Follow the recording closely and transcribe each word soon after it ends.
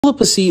Pull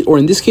up a seat, or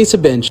in this case a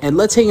bench, and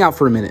let's hang out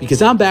for a minute,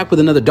 because I'm back with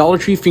another Dollar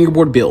Tree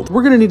fingerboard build.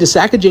 We're going to need a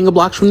sack of Jenga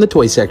blocks from the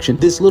toy section,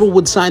 this little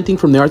wood sign thing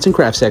from the arts and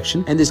crafts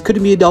section, and this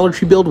couldn't be a Dollar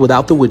Tree build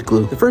without the wood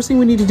glue. The first thing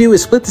we need to do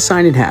is split the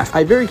sign in half.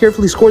 I very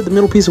carefully scored the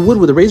middle piece of wood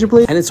with a razor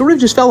blade, and it sort of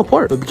just fell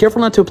apart, but be careful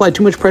not to apply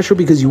too much pressure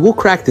because you will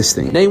crack this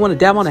thing. Now you want to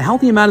dab on a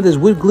healthy amount of this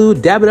wood glue,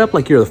 dab it up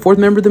like you're the fourth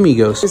member of the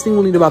Migos. This thing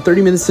will need about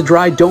 30 minutes to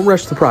dry. Don't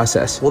rush the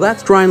process. Well,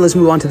 that's drying. Let's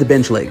move on to the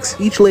bench legs.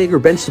 Each leg or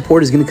bench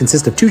support is going to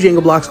consist of 2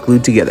 Jenga blocks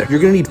glued together. You're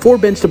going to need 4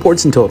 bench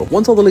supports in total.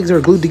 Once all the legs are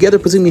glued together,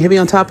 put something heavy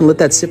on top and let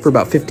that sit for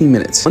about 15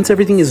 minutes. Once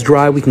everything is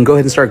dry, we can go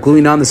ahead and start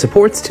gluing on the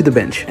supports to the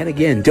bench. And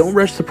again, don't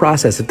rush the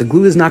process. If the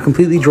glue is not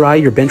completely dry,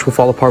 your bench will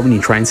fall apart when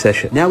you try and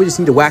sesh it. Now we just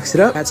need to wax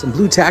it up, add some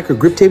blue tack or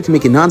grip tape to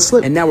make it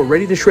non-slip, and now we're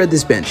ready to shred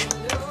this bench.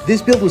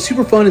 This build was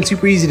super fun and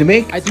super easy to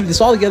make. I threw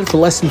this all together for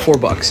less than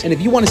 $4. And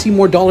if you want to see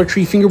more Dollar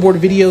Tree fingerboard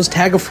videos,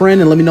 tag a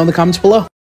friend and let me know in the comments below.